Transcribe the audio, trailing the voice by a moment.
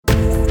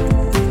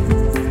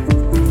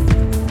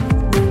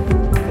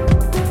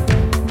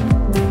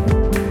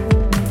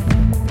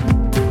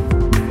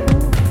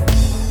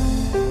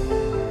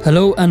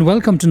Hello and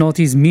welcome to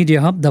Northeast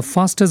Media Hub, the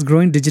fastest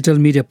growing digital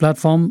media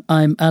platform.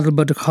 I'm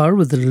Adalbert Khar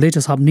with the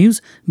latest Hub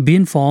news. Be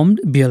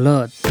informed, be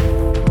alert.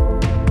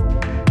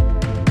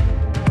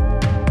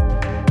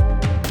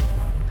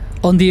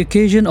 On the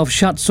occasion of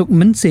Shat Suk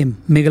Min-sim,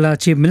 Meghalaya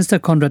Chief Minister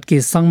Conrad K.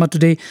 Sangma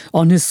today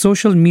on his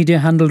social media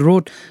handle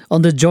wrote,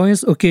 "On the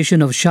joyous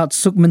occasion of Shat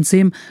Suk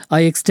Min-sim,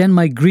 I extend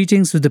my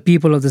greetings to the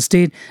people of the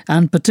state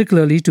and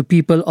particularly to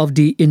people of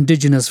the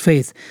indigenous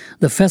faith.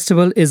 The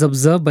festival is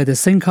observed by the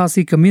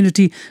Singkhasi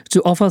community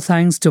to offer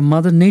thanks to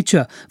Mother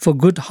Nature for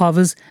good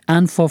harvest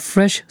and for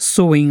fresh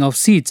sowing of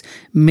seeds.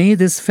 May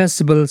this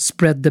festival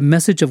spread the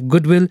message of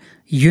goodwill,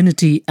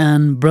 unity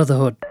and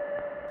brotherhood."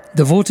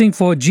 The voting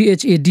for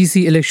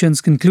GHADC elections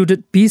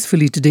concluded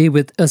peacefully today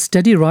with a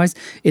steady rise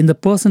in the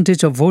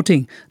percentage of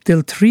voting.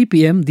 Till 3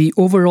 p.m, the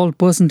overall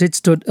percentage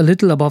stood a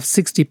little above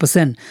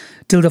 60%.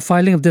 Till the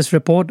filing of this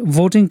report,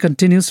 voting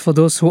continues for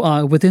those who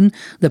are within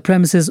the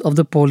premises of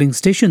the polling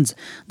stations.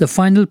 The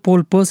final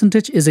poll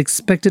percentage is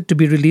expected to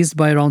be released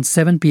by around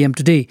 7 p.m.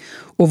 today.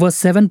 Over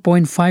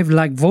 7.5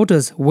 lakh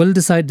voters will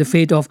decide the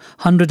fate of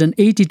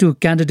 182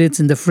 candidates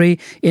in the fray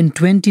in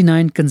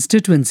 29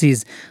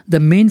 constituencies. The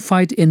main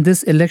fight in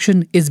this election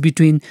is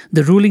between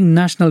the ruling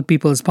National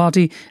People's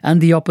Party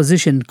and the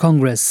opposition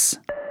Congress.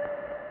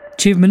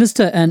 Chief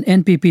Minister and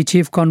NPP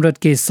Chief Conrad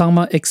K.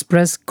 Sangma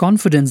expressed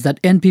confidence that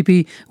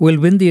NPP will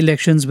win the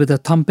elections with a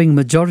thumping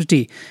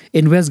majority.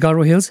 In West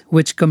Garo Hills,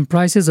 which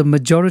comprises a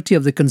majority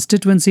of the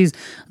constituencies,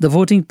 the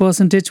voting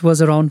percentage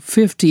was around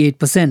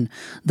 58%.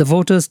 The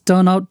voters'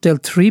 turnout till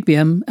 3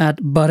 p.m.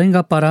 at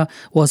Barengapara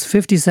was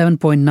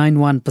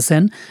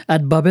 57.91%,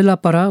 at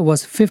Babelapara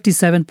was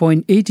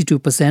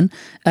 57.82%,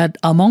 at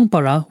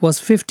Amongpara was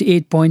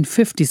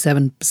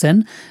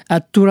 58.57%,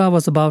 at Tura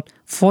was about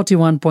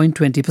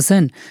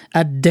 41.20%.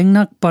 At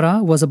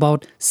Dengnakpara was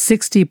about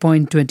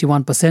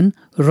 60.21%.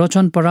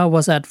 Rochonpara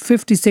was at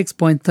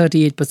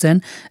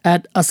 56.38%.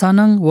 At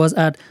Asanang was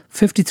at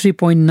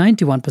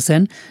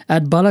 53.91%.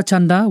 At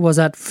Balachanda was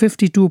at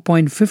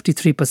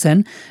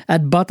 52.53%.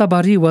 At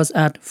Batabari was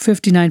at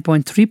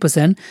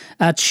 59.3%.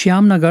 At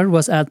Shyamnagar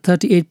was at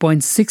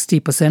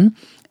 38.60%.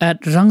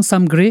 At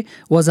Rangsamgre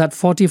was at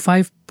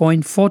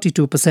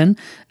 45.42%,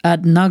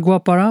 at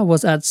Nagwapara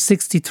was at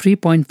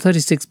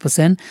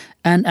 63.36%,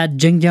 and at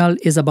Jengyal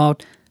is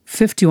about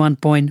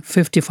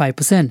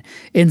 51.55%.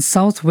 In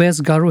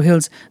Southwest Garo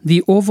Hills,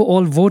 the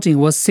overall voting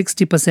was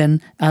 60%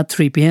 at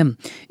 3 p.m.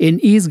 In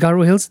East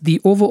Garo Hills, the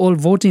overall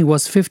voting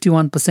was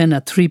 51%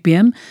 at 3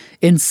 p.m.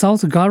 In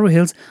South Garo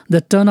Hills,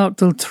 the turnout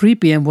till 3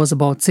 p.m. was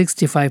about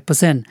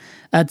 65%.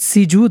 At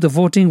Siju, the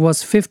voting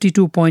was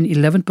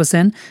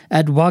 52.11%,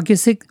 at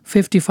Wagesik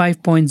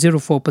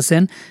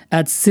 55.04%,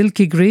 at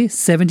Silkigre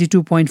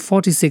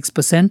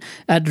 72.46%,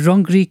 at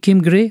Rongri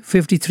Kimgre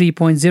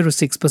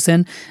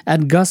 53.06%, at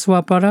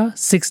Gaswapara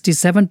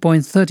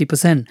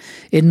 67.30%.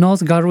 In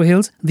North Garo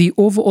Hills, the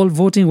overall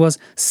voting was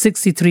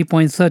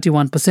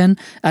 63.31%,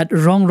 at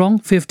Rongrong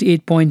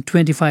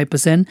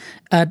 58.25%,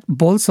 at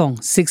Bolsong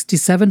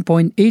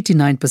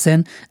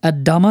 67.89%,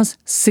 at Damas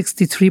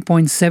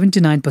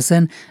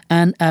 63.79%,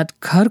 and at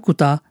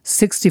Kharkuta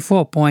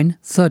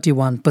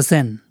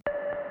 64.31%.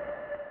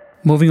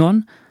 Moving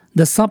on,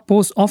 the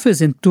sub-post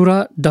office in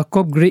Tura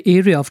Dakopgre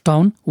area of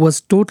town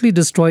was totally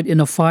destroyed in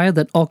a fire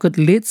that occurred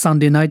late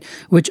Sunday night,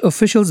 which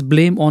officials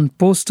blame on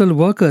postal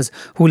workers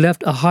who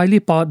left a highly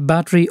powered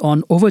battery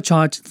on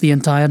overcharge the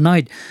entire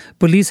night.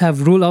 Police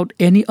have ruled out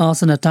any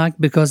arson attack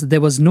because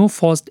there was no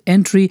forced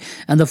entry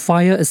and the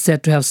fire is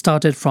said to have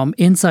started from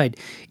inside,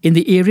 in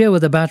the area where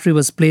the battery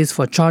was placed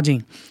for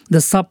charging. The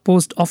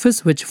sub-post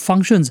office, which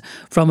functions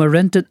from a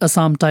rented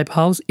Assam-type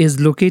house, is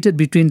located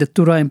between the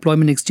Tura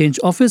Employment Exchange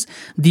Office,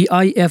 the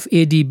IFAD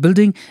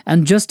building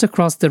and just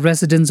across the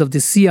residence of the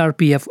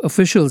CRPF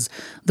officials.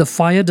 The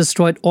fire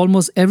destroyed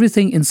almost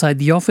everything inside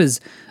the office.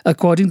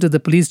 According to the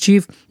police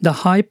chief, the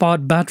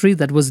high-powered battery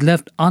that was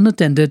left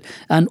unattended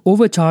and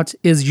overcharged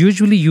is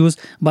usually used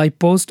by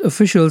post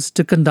officials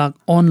to conduct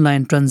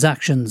online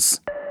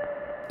transactions.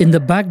 In the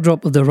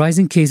backdrop of the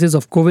rising cases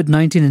of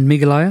COVID-19 in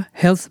Meghalaya,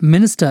 Health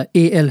Minister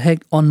A.L.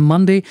 Hegde on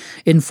Monday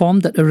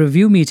informed that a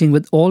review meeting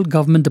with all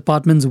government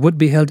departments would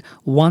be held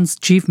once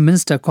Chief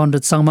Minister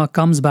Conrad Sangma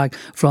comes back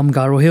from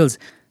Garo Hills.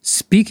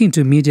 Speaking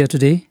to media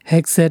today,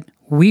 Hegde said,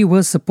 "We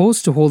were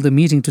supposed to hold the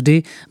meeting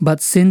today,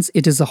 but since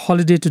it is a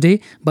holiday today,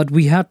 but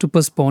we had to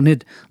postpone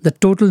it. The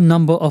total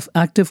number of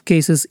active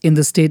cases in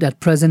the state at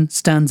present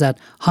stands at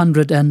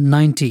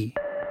 190.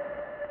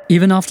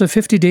 Even after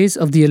 50 days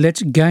of the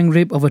alleged gang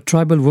rape of a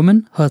tribal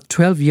woman, her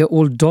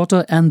 12-year-old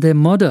daughter and their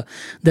murder,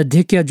 the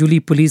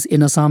Dhekiyajuli police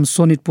in Assam's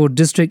Sonitpur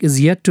district is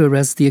yet to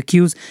arrest the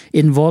accused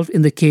involved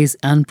in the case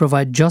and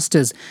provide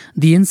justice.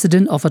 The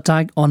incident of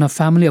attack on a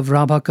family of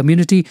Rabha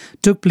community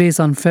took place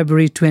on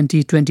February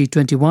 20,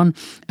 2021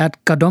 at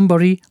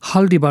Kadombari,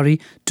 Haldibari,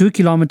 2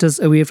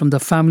 kilometers away from the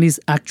family's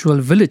actual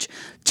village,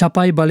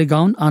 Chapai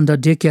Baligaon, under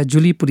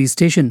Dhekiyajuli police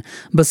station.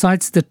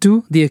 Besides the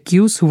two, the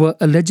accused, who were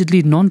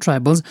allegedly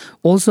non-tribals,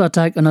 also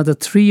attacked another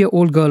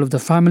 3-year-old girl of the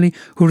family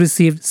who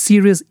received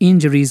serious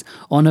injuries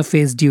on her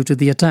face due to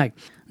the attack.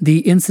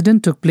 The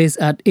incident took place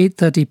at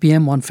 8:30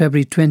 p.m. on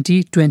February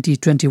 20,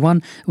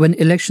 2021, when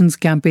elections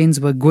campaigns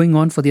were going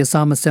on for the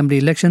Assam Assembly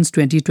Elections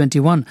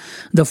 2021.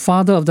 The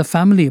father of the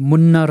family,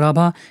 Munna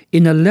Rabha,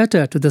 in a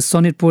letter to the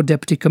Sonitpur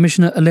Deputy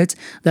Commissioner, alleged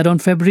that on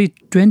February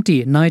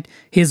 20 night,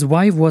 his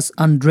wife was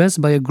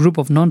undressed by a group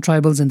of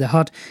non-tribals in the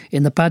hut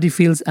in the paddy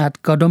fields at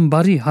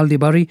Kadombari,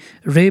 Haldibari,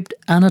 raped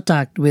and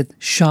attacked with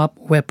sharp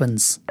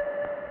weapons.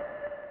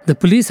 The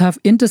police have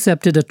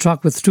intercepted a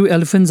truck with 2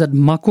 elephants at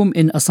Makum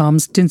in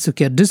Assam's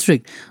Tinsukia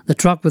district. The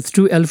truck with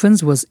 2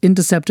 elephants was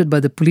intercepted by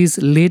the police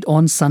late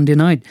on Sunday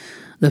night.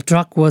 The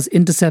truck was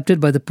intercepted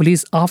by the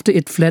police after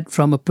it fled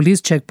from a police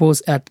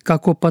checkpost at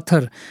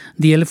Kakopathar.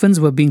 The elephants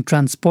were being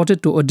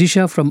transported to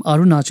Odisha from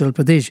Arunachal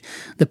Pradesh.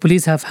 The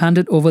police have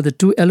handed over the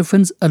 2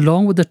 elephants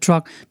along with the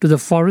truck to the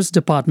Forest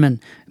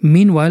Department.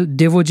 Meanwhile,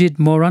 Devojit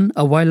Moran,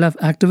 a wildlife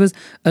activist,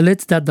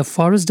 alleged that the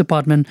Forest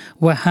Department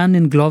were hand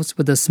in gloves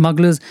with the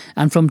smugglers,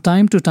 and from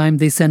time to time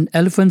they send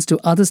elephants to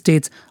other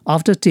states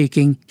after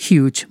taking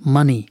huge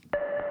money.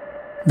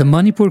 The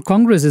Manipur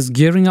Congress is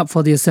gearing up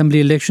for the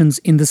assembly elections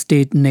in the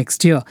state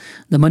next year.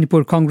 The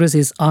Manipur Congress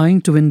is eyeing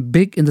to win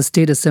big in the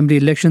state assembly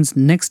elections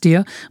next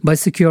year by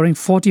securing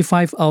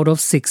 45 out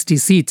of 60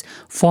 seats.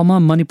 Former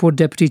Manipur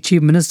Deputy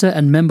Chief Minister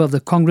and member of the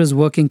Congress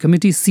Working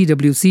Committee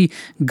CWC,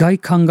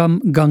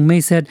 Gaikhangam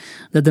Gangmei, said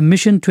that the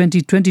mission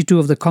 2022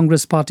 of the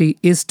Congress Party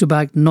is to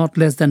back not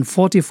less than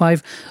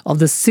 45 of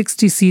the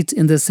 60 seats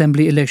in the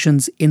assembly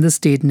elections in the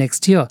state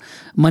next year.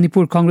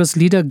 Manipur Congress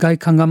leader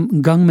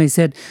Gaikhangam Gangmei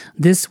said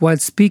this while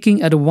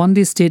speaking at a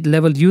one-day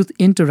state-level youth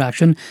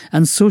interaction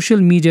and social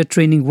media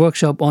training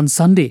workshop on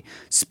Sunday.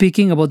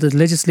 Speaking about the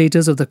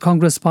legislators of the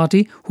Congress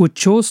Party who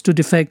chose to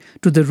defect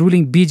to the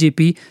ruling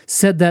BJP,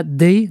 said that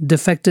they,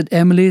 defected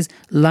MLAs,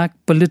 lack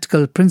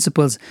political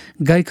principles.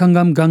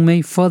 Gaikhangam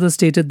Gangmei further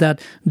stated that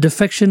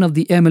defection of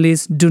the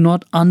MLAs do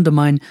not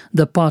undermine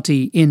the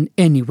party in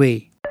any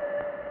way.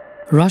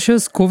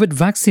 Russia's COVID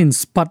vaccine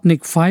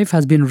Sputnik V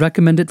has been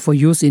recommended for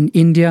use in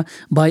India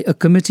by a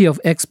committee of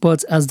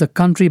experts as the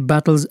country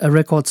battles a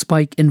record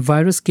spike in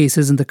virus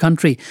cases in the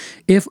country.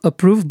 If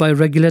approved by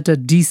regulator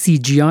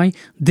DCGI,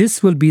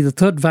 this will be the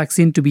third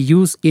vaccine to be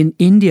used in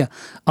India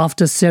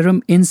after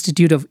Serum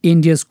Institute of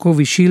India's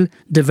Covishield,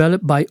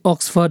 developed by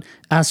Oxford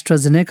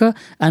AstraZeneca,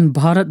 and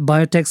Bharat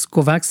Biotech's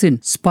Covaxin.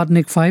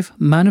 Sputnik V,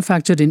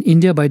 manufactured in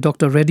India by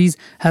Dr. Reddy's,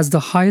 has the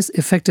highest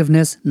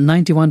effectiveness,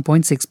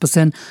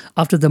 91.6%,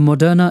 after the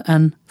Moderna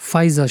and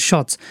Pfizer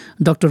shots.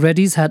 Dr.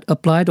 Reddy's had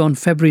applied on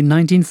February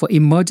 19 for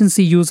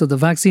emergency use of the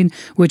vaccine,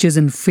 which is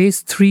in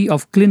phase 3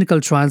 of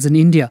clinical trials in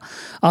India.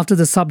 After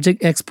the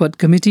Subject Expert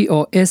Committee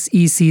or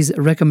SEC's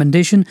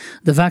recommendation,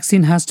 the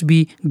vaccine has to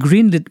be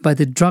greenlit by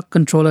the Drug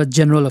Controller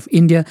General of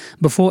India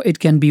before it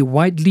can be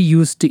widely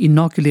used to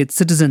inoculate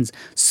citizens.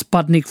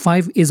 Sputnik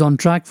V is on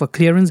track for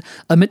clearance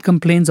amid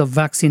complaints of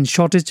vaccine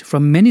shortage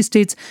from many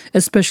states,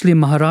 especially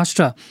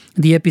Maharashtra,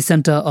 the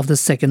epicenter of the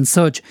second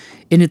surge.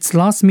 In its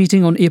last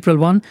meeting on April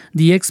 1,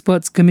 the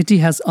experts committee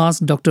has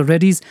asked Dr.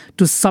 Reddy's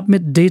to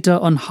submit data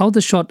on how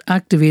the shot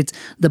activates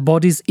the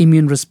body's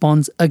immune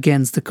response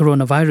against the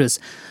coronavirus.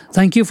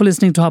 Thank you for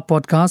listening to our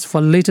podcast.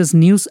 For latest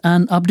news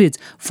and updates,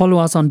 follow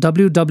us on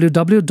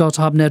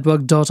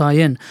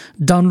www.hubnetwork.in.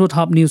 Download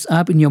Hub News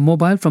app in your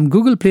mobile from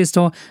Google Play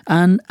Store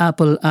and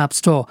Apple App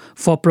Store.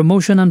 For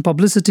promotion and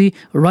publicity,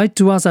 write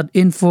to us at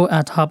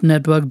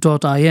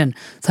info@hubnetwork.in.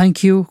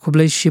 Thank you.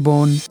 Kublai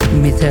Shibon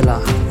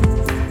Mithela.